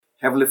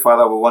Heavenly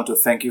Father, we want to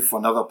thank you for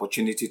another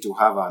opportunity to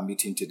have our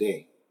meeting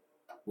today.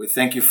 We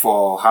thank you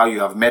for how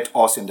you have met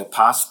us in the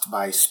past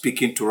by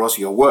speaking to us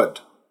your word.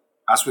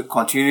 As we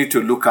continue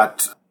to look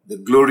at the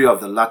glory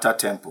of the latter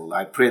temple,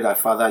 I pray that,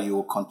 Father, you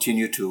will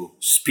continue to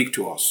speak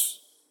to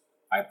us.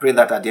 I pray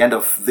that at the end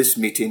of this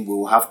meeting, we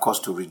will have cause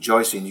to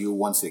rejoice in you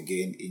once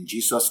again. In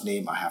Jesus'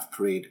 name I have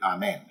prayed.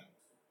 Amen.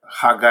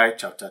 Haggai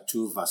chapter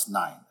 2 verse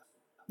 9.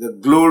 The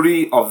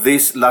glory of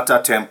this latter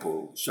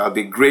temple shall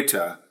be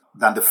greater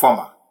than the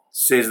former,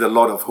 says the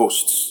Lord of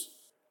hosts.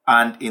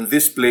 And in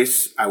this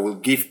place I will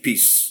give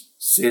peace,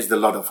 says the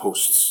Lord of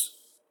hosts.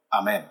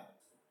 Amen.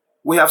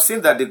 We have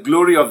seen that the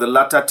glory of the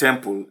latter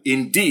temple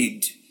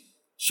indeed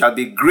shall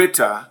be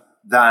greater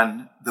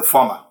than the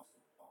former.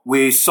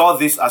 We saw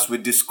this as we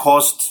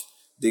discussed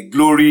the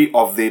glory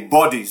of the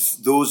bodies,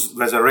 those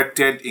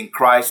resurrected in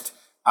Christ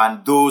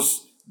and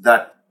those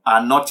that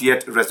are not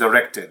yet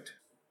resurrected.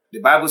 The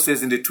Bible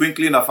says, in the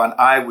twinkling of an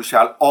eye, we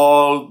shall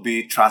all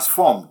be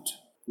transformed.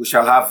 We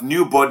shall have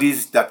new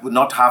bodies that will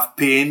not have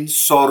pain,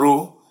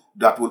 sorrow,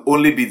 that will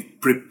only be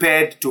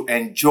prepared to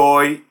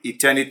enjoy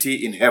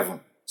eternity in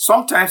heaven.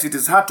 Sometimes it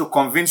is hard to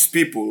convince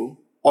people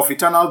of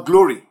eternal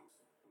glory.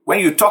 When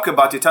you talk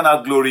about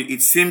eternal glory,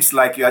 it seems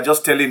like you are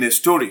just telling a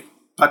story,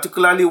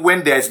 particularly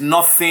when there is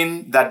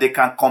nothing that they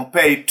can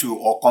compare it to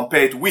or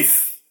compare it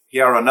with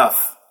here on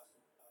earth.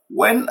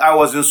 When I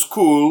was in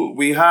school,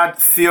 we had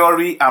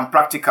theory and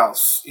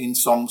practicals in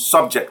some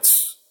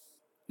subjects.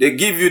 They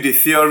give you the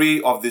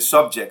theory of the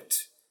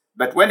subject,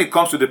 but when it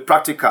comes to the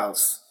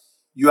practicals,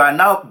 you are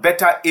now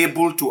better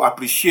able to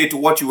appreciate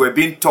what you were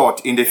being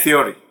taught in the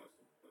theory.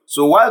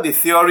 So while the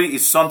theory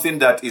is something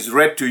that is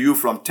read to you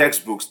from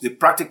textbooks, the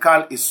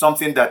practical is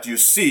something that you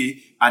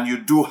see and you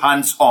do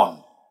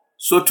hands-on.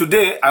 So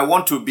today I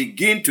want to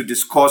begin to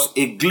discuss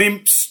a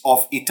glimpse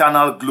of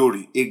eternal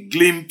glory, a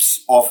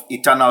glimpse of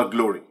eternal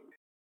glory.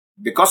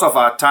 Because of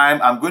our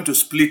time, I'm going to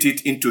split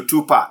it into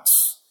two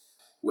parts.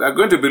 We are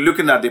going to be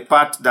looking at the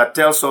part that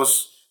tells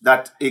us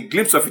that a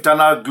glimpse of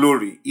eternal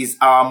glory is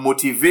our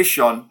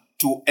motivation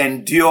to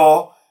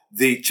endure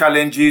the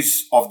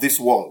challenges of this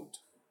world.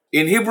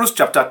 In Hebrews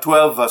chapter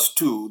 12 verse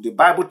 2, the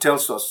Bible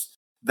tells us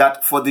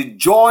that for the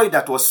joy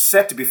that was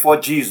set before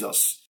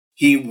Jesus,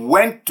 he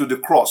went to the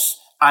cross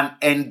and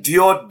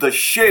endured the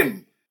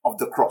shame of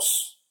the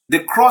cross. The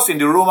cross in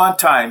the Roman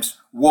times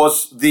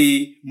was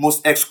the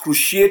most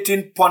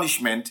excruciating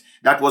punishment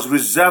that was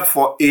reserved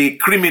for a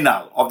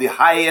criminal of the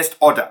highest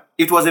order.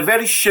 It was a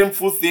very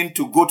shameful thing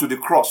to go to the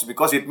cross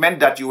because it meant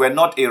that you were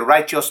not a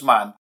righteous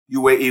man,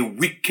 you were a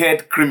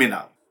wicked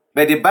criminal.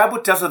 But the Bible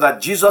tells us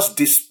that Jesus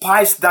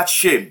despised that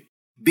shame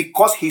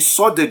because he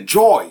saw the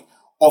joy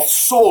of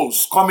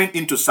souls coming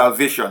into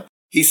salvation.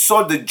 He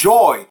saw the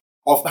joy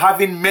of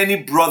having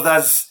many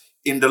brothers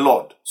in the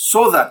Lord.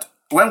 So that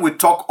when we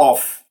talk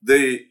of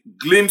the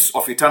glimpse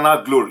of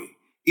eternal glory,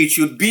 it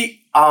should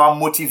be our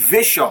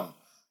motivation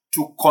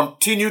to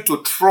continue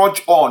to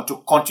trudge on,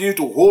 to continue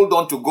to hold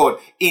on to God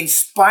in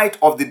spite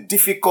of the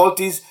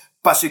difficulties,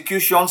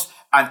 persecutions,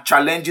 and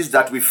challenges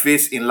that we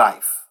face in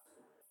life.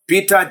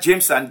 Peter,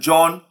 James, and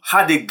John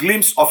had a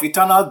glimpse of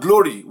eternal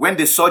glory when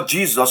they saw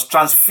Jesus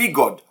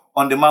transfigured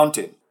on the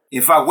mountain.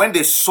 In fact, when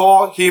they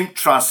saw him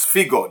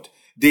transfigured,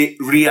 they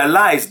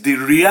realized the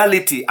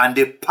reality and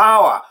the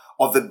power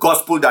of the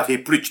gospel that he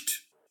preached.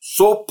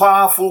 So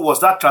powerful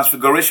was that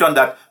transfiguration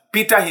that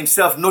Peter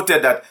himself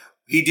noted that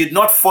he did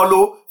not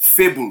follow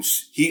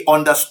fables. He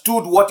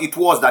understood what it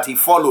was that he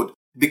followed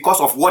because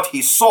of what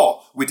he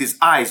saw with his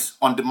eyes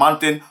on the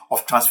mountain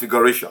of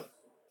transfiguration.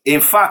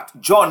 In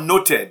fact, John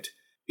noted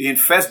in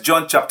 1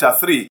 John chapter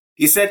 3,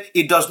 he said,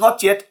 it does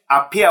not yet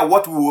appear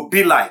what we will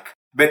be like,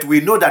 but we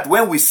know that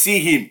when we see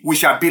him, we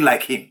shall be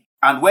like him.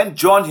 And when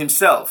John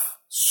himself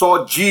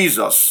saw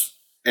Jesus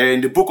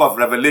in the book of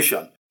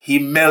Revelation, he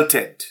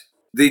melted.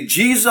 The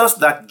Jesus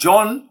that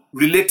John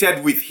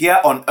related with here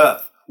on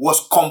earth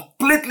was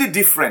completely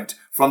different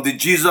from the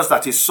Jesus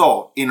that he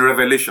saw in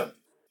Revelation.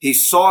 He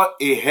saw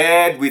a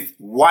head with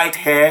white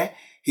hair.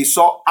 He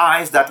saw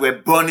eyes that were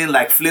burning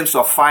like flames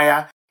of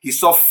fire. He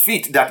saw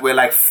feet that were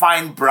like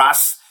fine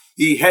brass.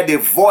 He heard a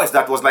voice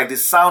that was like the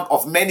sound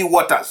of many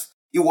waters.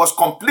 It was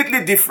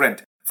completely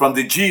different from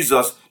the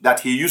Jesus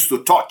that he used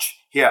to touch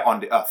here on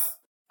the earth.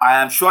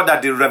 I am sure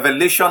that the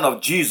revelation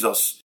of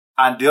Jesus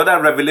and the other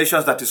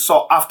revelations that he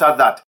saw after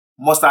that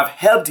must have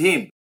helped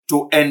him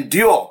to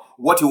endure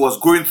what he was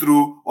going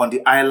through on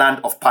the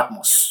island of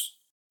Patmos.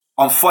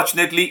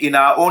 Unfortunately, in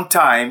our own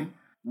time,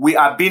 we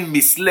are being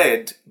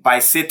misled by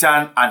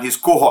Satan and his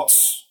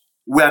cohorts.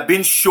 We are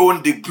being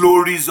shown the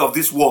glories of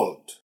this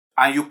world,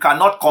 and you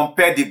cannot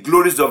compare the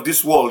glories of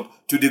this world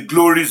to the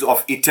glories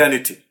of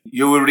eternity.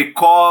 You will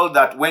recall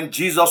that when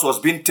Jesus was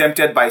being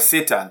tempted by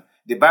Satan,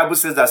 the Bible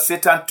says that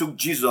Satan took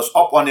Jesus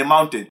up on a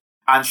mountain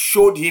and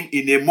showed him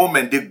in a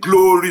moment the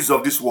glories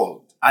of this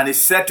world. And he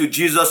said to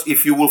Jesus,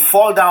 if you will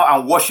fall down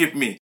and worship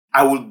me,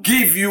 I will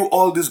give you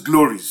all these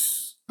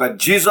glories. But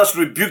Jesus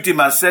rebuked him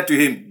and said to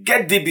him,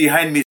 get thee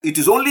behind me. It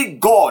is only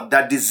God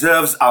that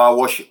deserves our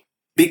worship.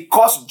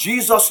 Because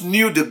Jesus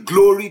knew the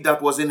glory that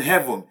was in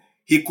heaven,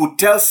 he could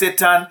tell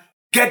Satan,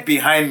 get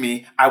behind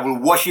me, I will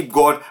worship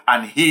God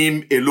and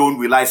him alone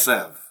will I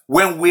serve.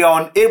 When we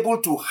are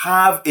unable to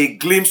have a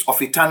glimpse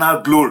of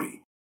eternal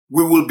glory,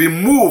 we will be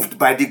moved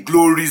by the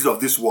glories of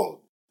this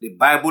world. The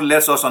Bible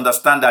lets us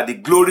understand that the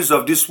glories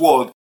of this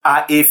world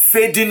are a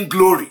fading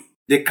glory.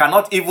 They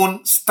cannot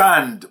even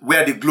stand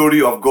where the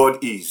glory of God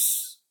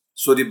is.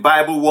 So the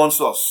Bible wants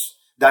us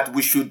that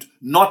we should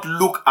not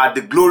look at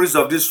the glories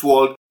of this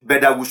world,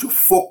 but that we should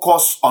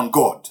focus on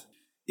God.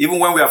 Even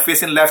when we are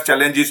facing life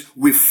challenges,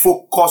 we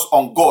focus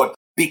on God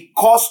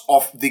because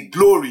of the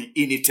glory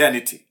in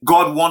eternity.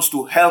 God wants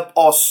to help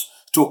us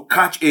to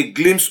catch a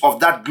glimpse of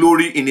that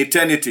glory in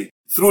eternity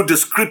through the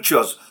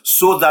scriptures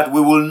so that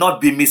we will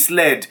not be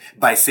misled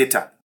by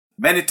Satan.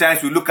 Many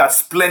times we look at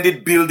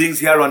splendid buildings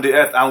here on the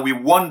earth and we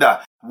wonder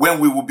when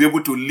we will be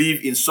able to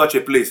live in such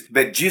a place.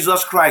 But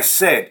Jesus Christ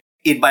said,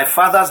 in my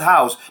Father's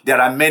house, there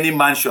are many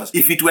mansions.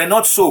 If it were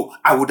not so,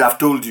 I would have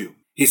told you.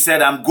 He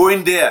said, I'm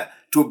going there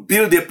to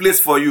build a place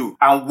for you.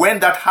 And when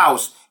that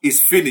house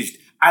is finished,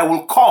 I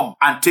will come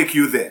and take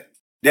you there.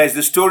 There is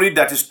the story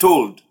that is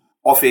told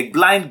of a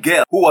blind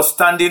girl who was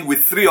standing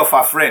with 3 of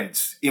her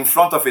friends in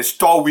front of a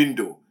store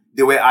window.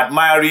 They were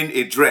admiring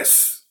a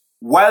dress.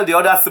 While the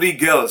other 3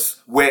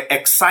 girls were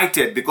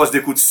excited because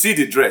they could see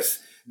the dress,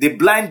 the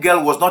blind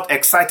girl was not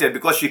excited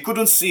because she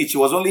couldn't see it. She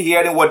was only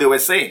hearing what they were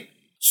saying.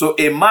 So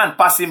a man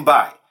passing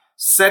by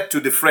said to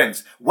the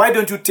friends, why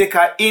don't you take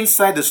her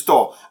inside the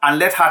store and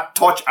let her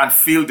touch and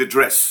feel the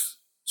dress?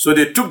 So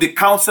they took the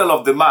counsel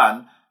of the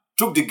man,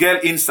 took the girl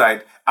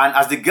inside, and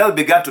as the girl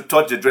began to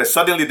touch the dress,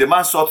 suddenly the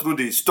man saw through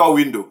the store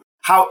window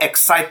how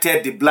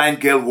excited the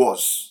blind girl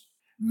was.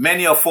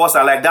 Many of us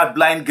are like that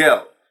blind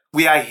girl.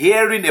 We are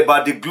hearing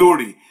about the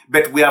glory,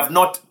 but we have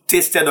not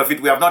tasted of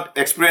it. We have not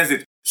experienced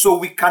it. So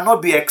we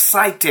cannot be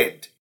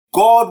excited.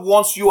 God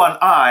wants you and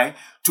I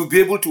to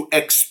be able to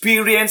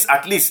experience,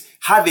 at least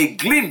have a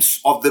glimpse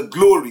of the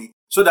glory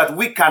so that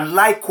we can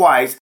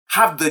likewise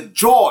have the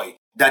joy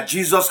that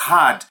Jesus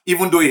had,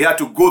 even though he had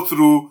to go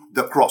through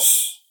the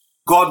cross.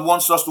 God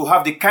wants us to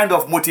have the kind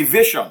of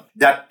motivation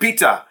that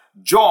Peter,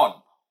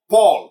 John,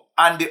 Paul,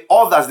 and the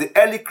others, the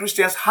early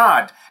Christians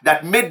had,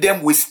 that made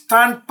them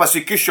withstand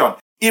persecution,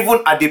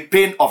 even at the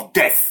pain of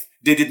death.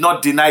 They did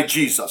not deny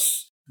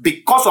Jesus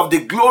because of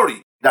the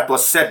glory that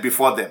was set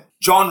before them.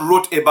 John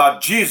wrote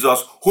about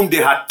Jesus, whom they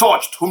had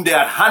touched, whom they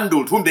had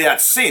handled, whom they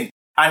had seen.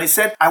 And he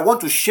said, I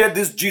want to share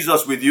this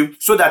Jesus with you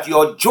so that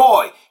your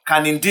joy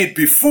can indeed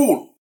be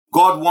full.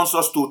 God wants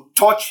us to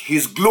touch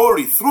his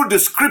glory through the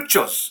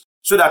scriptures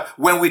so that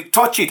when we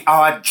touch it,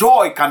 our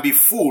joy can be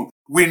full.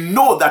 We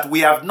know that we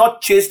have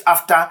not chased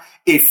after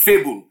a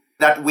fable,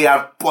 that we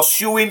are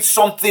pursuing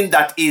something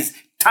that is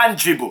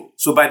tangible.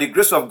 So by the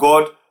grace of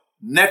God,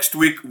 next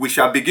week we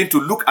shall begin to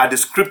look at the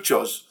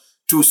scriptures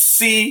to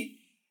see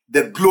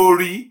the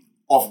glory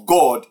of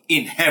God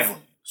in heaven,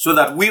 so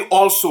that we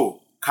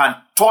also can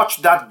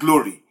touch that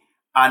glory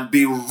and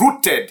be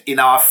rooted in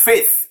our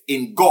faith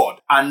in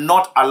God and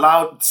not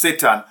allow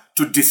Satan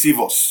to deceive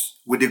us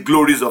with the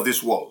glories of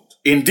this world.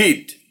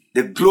 Indeed,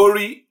 the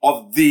glory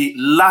of the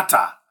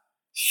latter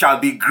shall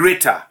be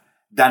greater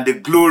than the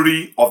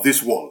glory of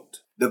this world.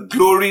 The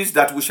glories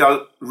that we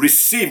shall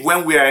receive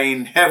when we are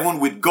in heaven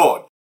with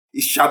God,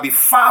 it shall be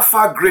far,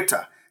 far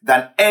greater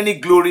than any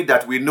glory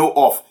that we know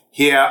of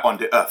here on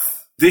the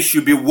earth. This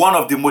should be one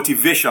of the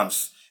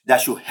motivations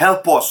that should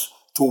help us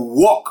to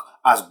walk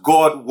as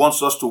God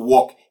wants us to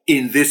walk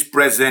in this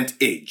present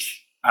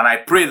age. And I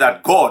pray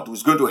that God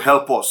is going to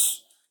help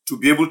us to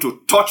be able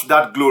to touch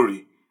that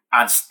glory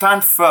and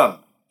stand firm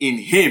in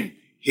him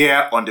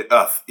here on the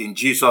earth. In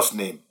Jesus'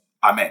 name,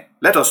 amen.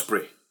 Let us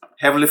pray.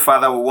 Heavenly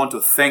Father, we want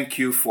to thank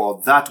you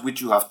for that which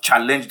you have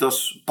challenged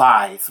us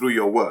by through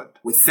your word.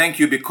 We thank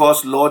you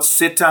because, Lord,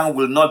 Satan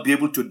will not be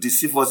able to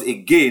deceive us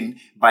again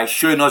by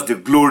showing us the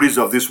glories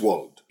of this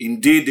world.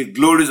 Indeed, the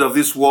glories of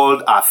this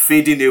world are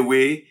fading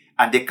away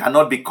and they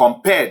cannot be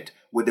compared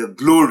with the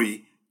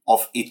glory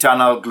of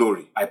eternal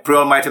glory. I pray,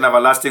 Almighty and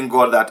everlasting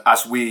God, that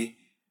as we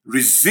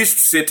resist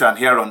Satan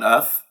here on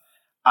earth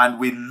and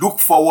we look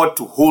forward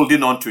to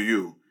holding on to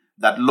you,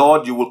 that,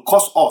 Lord, you will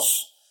cause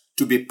us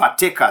to be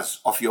partakers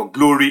of your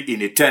glory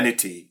in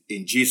eternity.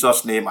 In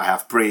Jesus' name I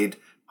have prayed.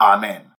 Amen.